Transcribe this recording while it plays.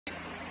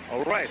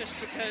All right.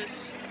 Just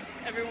because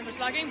everyone was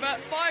lagging, but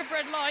 5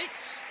 red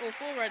lights, or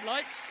 4 red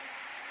lights.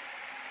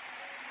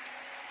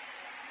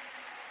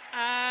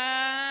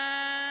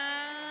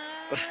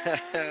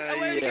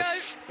 Away we go.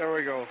 There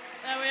we go.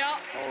 There we are.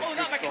 Oh,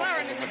 that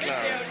McLaren in the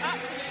video,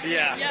 absolutely.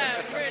 Yeah,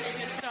 really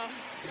good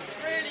stuff.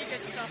 Really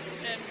good stuff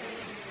from him.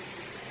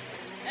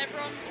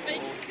 Everyone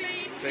make it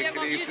clean. Take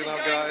it easy now,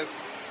 going guys.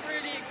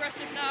 Really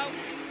aggressive now.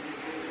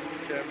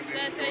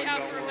 There's a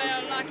Alfa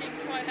Romeo lagging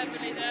quite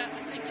heavily there.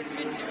 I think it's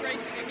Vincent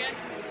Racing again.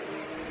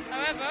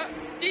 However,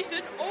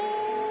 decent.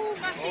 Oh,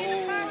 Massey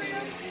and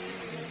Mario.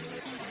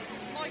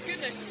 My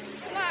goodness,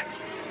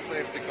 Flaxed.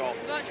 Safety car.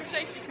 Virtual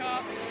safety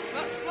car.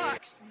 But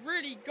Flaxed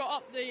really got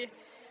up the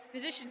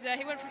positions there.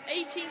 He went from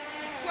 18th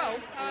to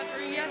 12th. However,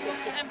 he has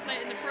lost an end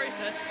plate in the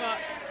process. But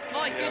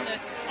my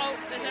goodness. Oh,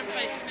 there's end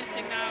plates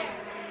missing now.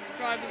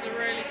 Drivers are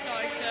really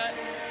starting to.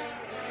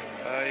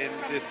 In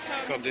this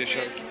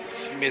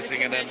conditions,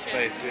 missing an end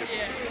plate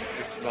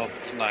is not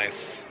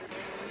nice.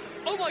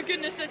 Oh my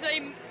goodness, there's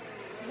a...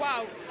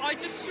 Wow, I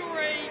just saw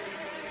a...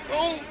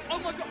 Oh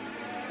my god,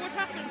 what's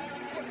happened?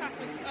 What's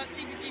happened?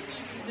 CVD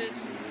Fusions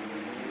is...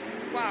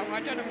 Wow,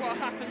 I don't know what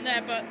happened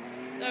there, but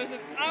there was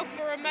an Alfa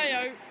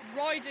Romeo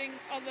riding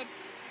other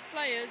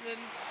players and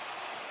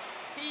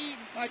he...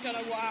 I don't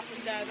know what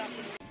happened there, that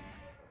was...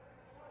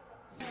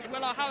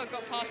 Will Howard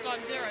got past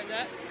time 0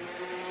 there.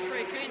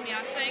 Pretty cleanly,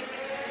 I think.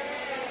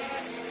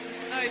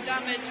 No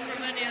damage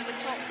from any of the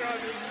top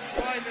drivers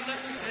by the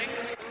looks of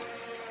things.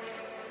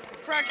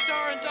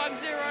 Fragstar and Dime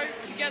Zero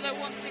together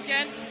once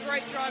again.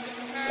 Great drivers,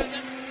 the pair of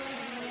them.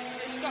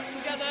 They stuck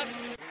together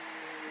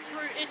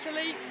through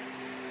Italy.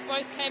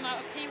 Both came out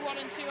of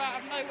P1 and 2 out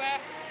of nowhere.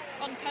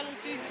 On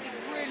penalties, they did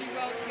really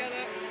well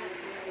together.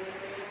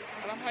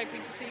 And I'm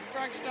hoping to see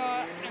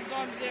Fragstar and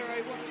Dime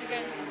Zero once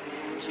again.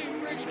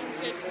 2 really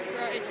consistent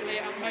throughout Italy.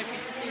 I'm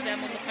hoping to see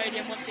them on the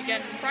podium once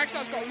again.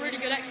 Fragstar's got a really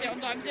good exit on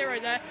Dime Zero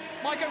there.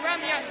 Might go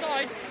round the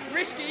outside.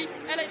 Risky.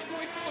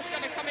 LH44 is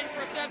going to come in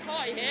for a third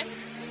party here.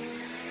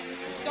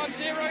 Dime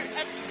Zero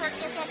and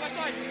Fragstar side by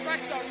side.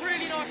 Fragstar,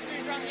 really nice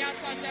move around the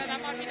outside there.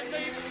 That might be the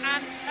move.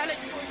 And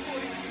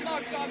LH44 has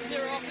mugged Dime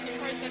Zero off in the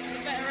process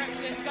with a better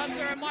exit. Dime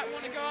Zero might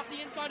want to go up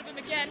the inside of him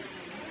again.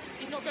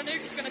 He's not going to.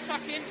 He's going to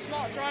tuck in.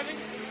 Smart driving.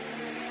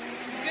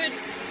 Good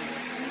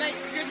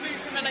move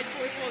from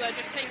LH44 there,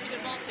 just taking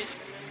advantage.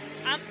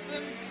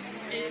 Anthem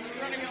is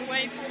running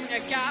away from a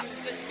gap,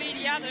 but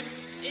Speedy Adam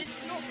is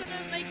not going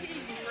to make it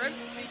easy for him.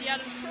 Speedy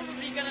Adam's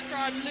probably going to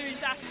try and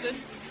lose Aston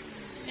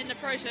in the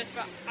process,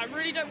 but I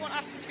really don't want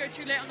Aston to go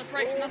too late on the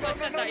brakes, and as I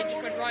said that, he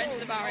just went right into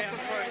the barrier.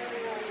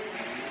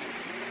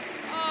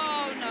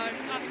 Oh no,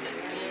 Aston,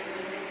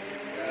 please.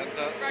 And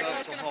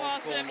that's a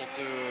hard corner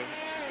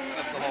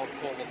that's a hard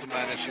corner to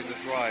manage in the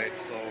drive,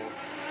 so...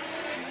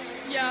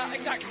 Yeah,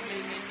 exactly.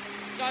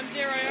 Dime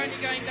Zero only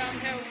going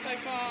downhill so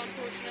far,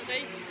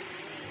 unfortunately.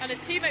 And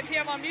his teammate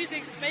PMR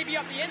Music maybe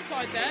up the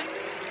inside there.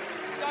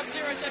 Dime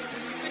Zero's left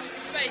with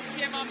sufficient space.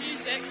 PMR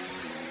Music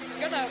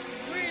gonna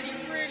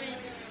really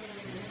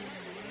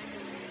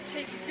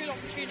take a good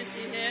opportunity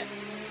here.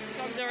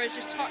 Dime Zero's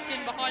just tucked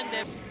in behind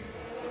him.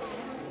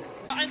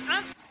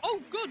 And oh,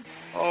 good!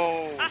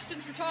 Oh!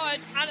 Aston's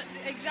retired and at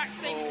the exact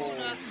same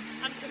corner.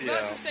 And some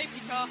virtual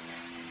safety car.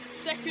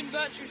 Second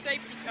virtual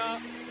safety car.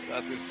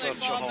 That is so such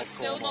far, a hard but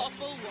still corner. not a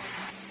full one.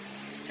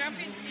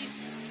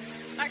 Championski's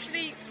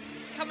actually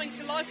coming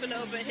to life a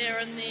little bit here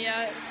in the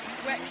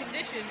wet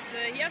conditions.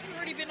 He hasn't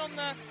really been on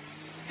the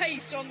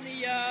pace on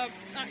the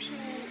actual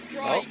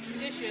dry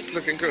conditions. It's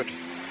looking good.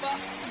 But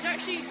he's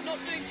actually not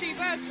doing too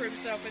bad for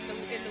himself in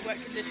the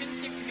wet conditions.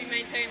 Seems to be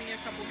maintaining a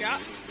couple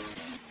gaps.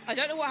 I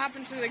don't know what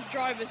happened to the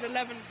drivers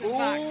 11th and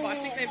back, but I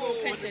think they've all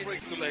pitted.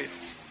 Too late.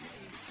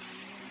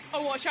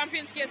 Oh, what,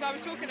 Championski, as I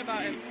was talking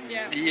about him?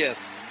 Yeah. Yes,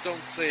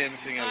 don't say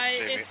anything else,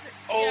 Jamie. It's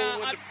that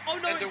wall.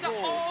 It's that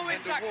wall.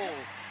 It's that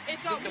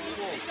wall.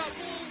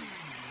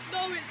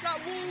 No, it's that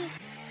wall.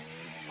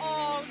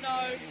 Oh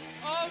no.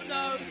 Oh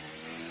no.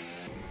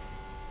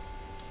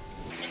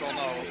 So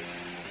now,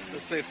 the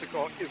safety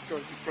car is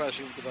going to crash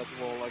into that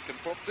wall. I can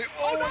probably see.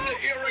 Oh, no!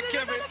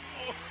 Kevin!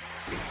 Oh.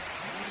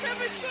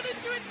 Kevin's got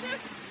into it too.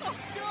 Oh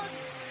god.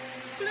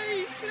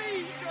 Please,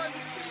 drivers,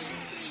 please.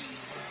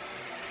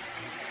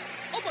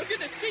 Oh my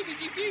goodness, TV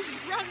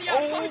Diffusion's round the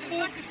outside of the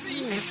second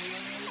feed.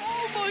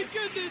 Oh my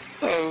goodness!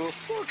 Oh,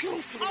 so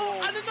close to the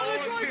wall. And another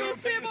driver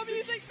with PMR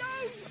Music,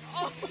 no!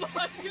 Oh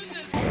my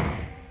goodness!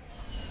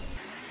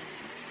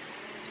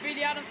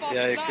 Speedy Adam fastest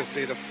lap. Yeah, you can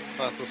see the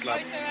fastest lap.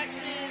 Photo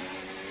X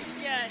is,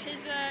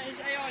 his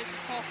AI is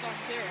just past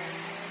Dime Zero.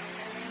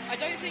 I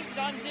don't think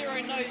Dime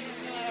Zero knows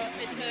it's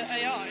an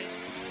AI.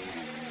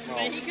 No,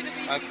 He could have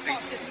easily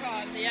parked this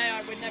car and the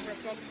AI would never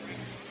have gone for him.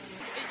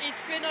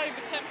 It's been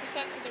over 10%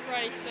 of the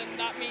race, and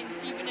that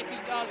means even if he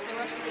does the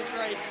rest of this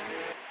race,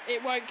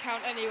 it won't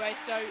count anyway,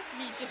 so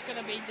he's just going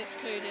to be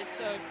discluded,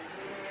 so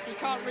he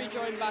can't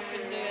rejoin back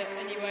and do it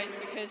anyway,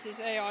 because his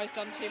AI has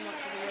done too much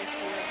of the race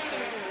for him, so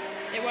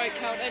it won't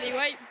count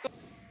anyway.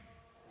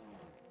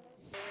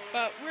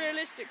 But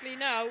realistically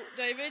now,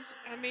 David,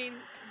 I mean,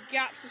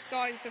 gaps are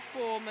starting to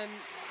form, and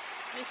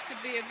This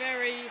could be a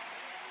very,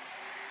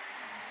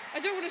 I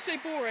don't want to say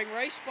boring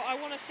race, but I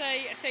want to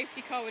say a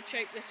safety car would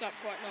shape this up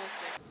quite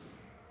nicely.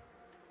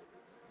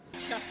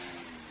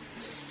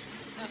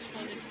 That's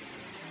funny.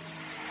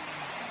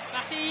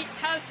 Matty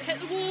has hit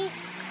the wall.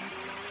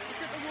 He's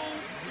hit the wall.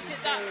 He's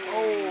hit that.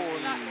 Oh,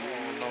 that,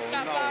 no,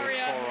 that now barrier. it's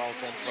far out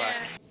on track.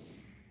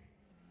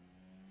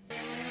 Yeah.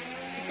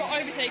 He's got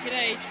overtaken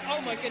age.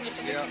 Oh my goodness,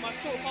 I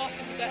sort of passed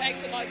him with that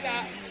exit like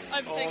that.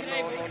 Overtaken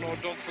age. No,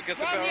 don't forget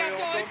the Round barrier. the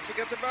outside. Don't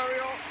forget the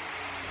barrier.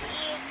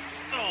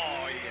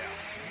 Oh, yeah.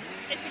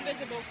 It's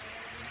invisible.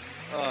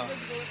 It's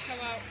invisible. It's come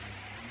out.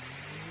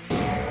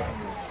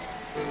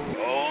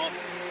 Oh,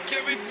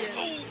 Kevin. Yeah.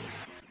 Oh.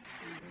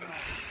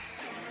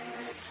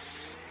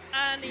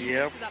 And he's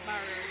into that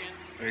barrier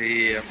again.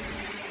 Yep.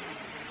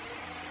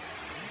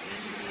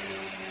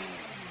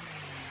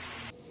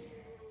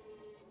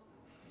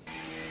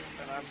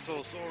 And I'm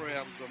so sorry,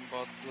 Anthem,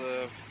 but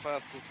the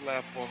fastest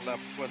lap on lap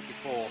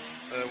 24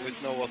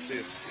 with no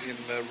assist in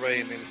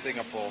rain in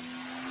Singapore.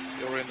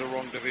 You're in the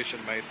wrong division,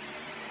 mate.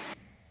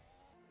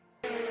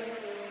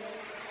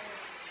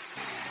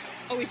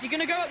 Oh, is he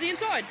going to go up the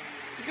inside?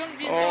 He's going up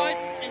the inside,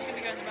 and he's going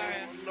to go in the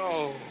barrier.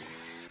 No.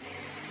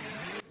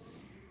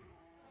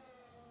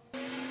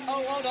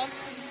 Oh, hold on.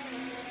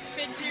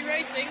 Fin2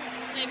 Racing,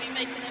 maybe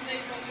making a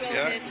move on Will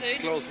here soon.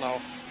 It's close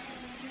now.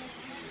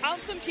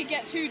 Anthem can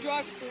get 2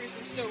 drive-throughs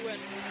and still win.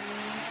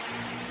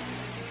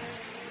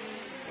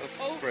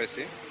 That's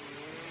crazy.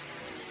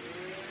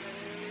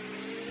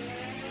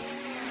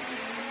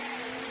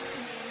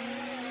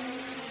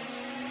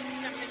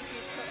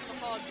 Is putting the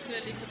hards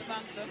clearly for the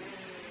banter.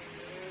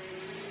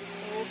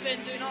 Oh, Finn,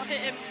 do not hit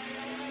him.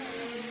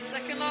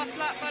 Second last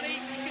lap, buddy.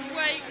 You can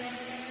wait.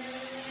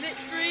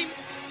 Slipstream.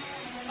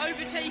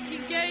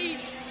 Overtaking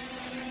Gage.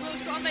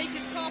 Will's got to make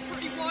his car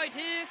pretty wide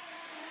here.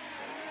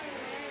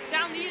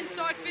 Down the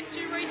inside,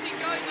 Fin2 Racing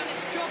goes, and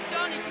it's job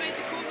done. He's made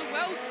the corner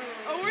well.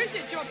 Oh, or is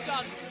it job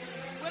done?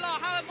 Will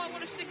Howard might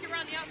want to stick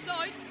around the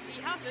outside. He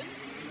hasn't.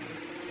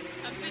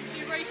 And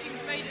Fin2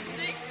 Racing's made it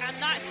stick, and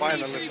that's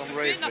finally P2 some for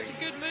racing. Finn. That's a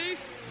good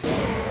move.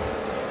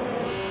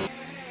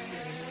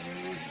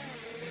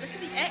 Look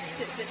at the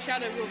exit that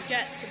Shadow Wolf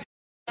gets.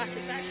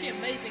 It's actually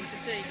amazing to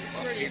see. It's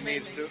really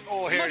amazing.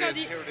 Oh, here it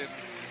is. Here it is.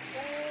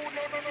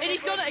 And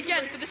he's done it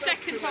again for the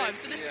second time.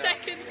 For the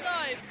second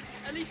time.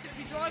 At least it'll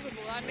be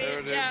drivable. I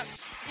mean, yeah,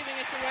 giving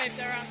us a wave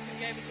there. Anthem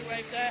gave us a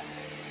wave there.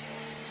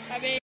 I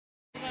mean,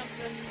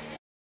 Anthem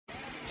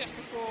just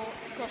before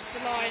he crossed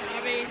the line.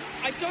 I mean,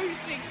 I don't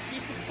think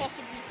you could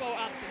possibly fault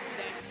Anthem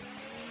today.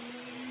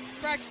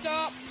 Frag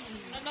start,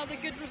 another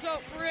good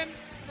result for him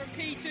from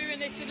P2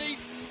 in Italy.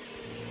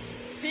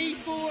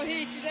 P4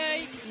 here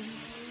today.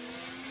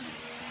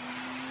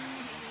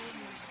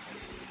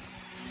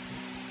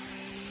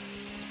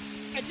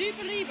 I do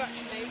believe,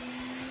 actually,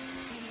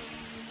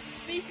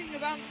 speaking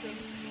of Anthem,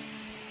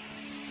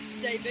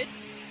 David,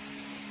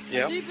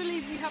 I do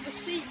believe we have a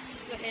seat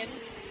for him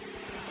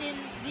in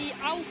the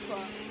Alpha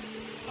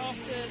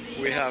after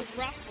the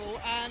raffle,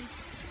 and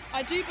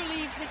I do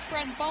believe his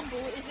friend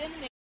Bumble is in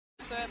the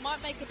Alpha, so it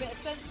might make a bit of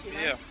sense, you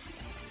know. Yeah.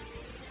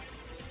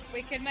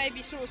 We can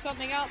maybe sort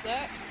something out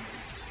there.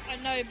 I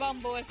know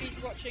Bumble, if he's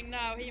watching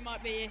now, he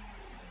might be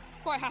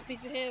quite happy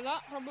to hear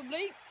that,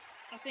 probably.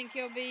 I think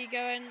he'll be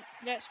going,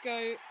 let's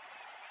go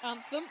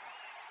Anthem.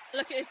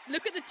 Look at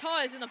the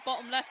tyres in the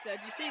bottom left there.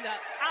 Do you see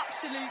that?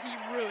 Absolutely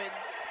ruined.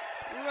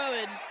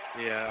 Ruined.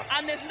 Yeah.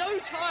 And there's no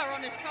tyre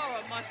on his car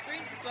on my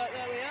screen, but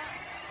there we are.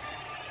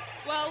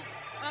 Well,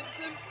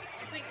 Anthem,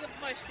 I think you're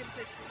the most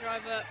consistent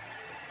driver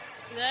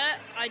there.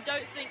 I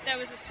don't think there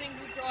was a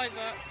single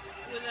driver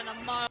within a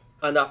mile.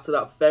 And after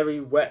that very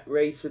wet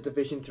race for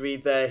Division 3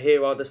 there,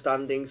 here are the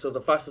standings. So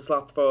the fastest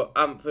lap for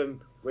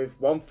Anthem with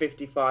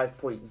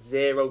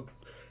 1:55.0.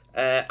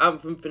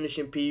 Anthem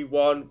finishing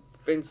P1,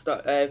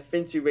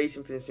 Fin2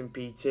 Racing finishing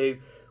P2,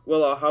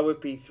 Will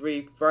Howard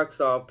P3,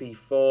 Fragstar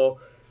P4,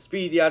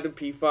 Speedy Adam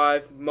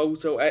P5,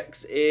 Moto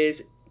X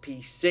is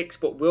P6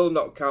 but will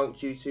not count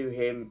due to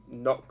him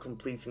not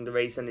completing the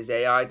race and his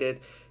AI did.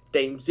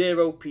 Dame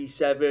 0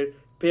 P7,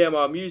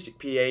 PMR Music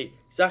P8,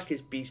 Zach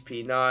is Beast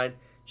P9,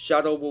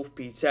 Shadow Wolf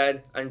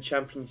P10 and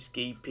Champion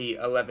Ski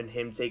P11,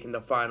 him taking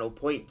the final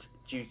point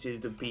due to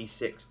the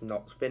P6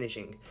 not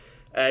finishing.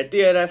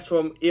 DNFs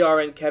from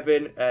ERN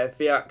Kevin,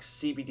 Fiax,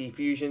 CBD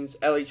Fusions,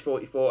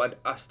 LH44 and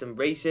Aston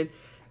Racing.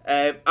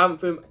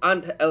 Anthem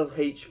and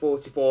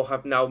LH44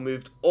 have now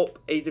moved up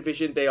a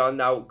division. They are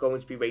now going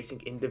to be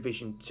racing in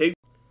Division 2.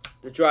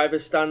 The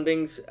drivers'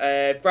 standings,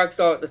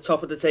 Fragstar at the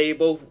top of the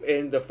table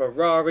in the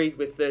Ferrari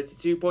with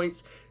 32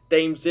 points.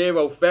 Dame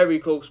 0 very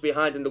close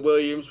behind in the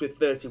Williams with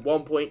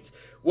 31 points.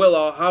 Will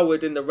R.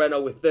 Howard in the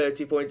Renault with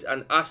 30 points.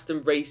 And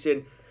Aston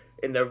Racing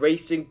in the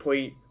Racing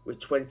Point with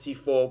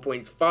 24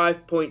 points.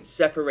 5 points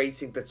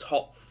separating the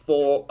top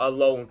 4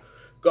 alone.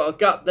 Got a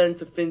gap then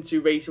to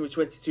Fin2 Racing with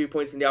 22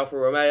 points in the Alfa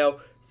Romeo.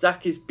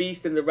 Zach is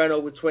Beast in the Renault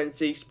with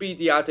 20.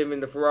 Speedy Adam in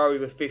the Ferrari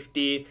with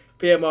 15.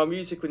 PMR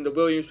Music in the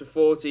Williams with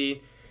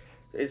 14.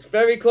 It's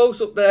very close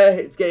up there.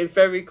 It's getting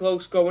very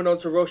close going on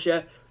to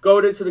Russia.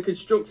 Going into the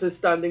constructors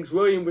standings,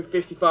 Williams with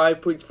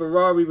 55 points,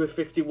 Ferrari with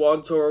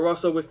 51, Toro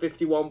Rosso with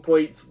 51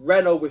 points,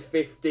 Renault with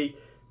 50,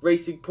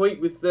 Racing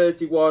Point with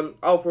 31,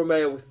 Alfa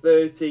Romeo with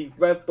 30,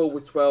 Red Bull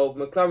with 12,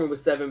 McLaren with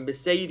 7,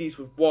 Mercedes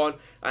with 1,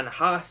 and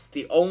Haas,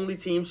 the only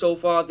team so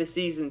far this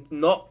season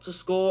not to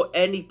score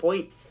any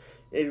points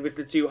with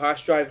the 2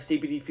 Haas drivers,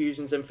 CBD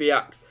Fusions and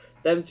Fiats.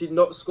 Them two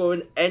not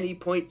scoring any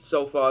points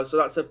so far, so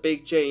that's a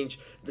big change.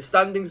 The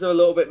standings are a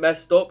little bit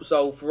messed up,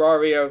 so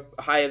Ferrari are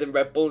higher than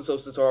Red Bull and so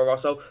is the Toro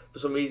Rosso. For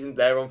some reason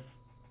they're on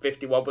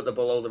 51 but they're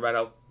below the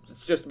Renault.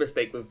 It's just a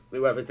mistake with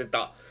whoever did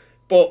that.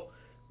 But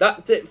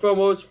that's it from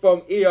us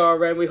from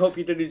ERN. We hope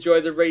you did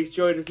enjoy the race.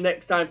 Join us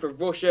next time for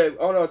Russia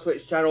on our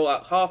Twitch channel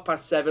at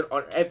 7:30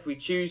 on every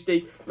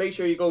Tuesday. Make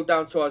sure you go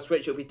down to our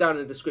Twitch. It'll be down in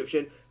the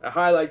description.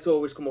 Highlights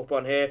always come up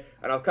on here.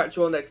 And I'll catch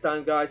you all next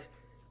time, guys.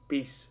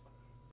 Peace.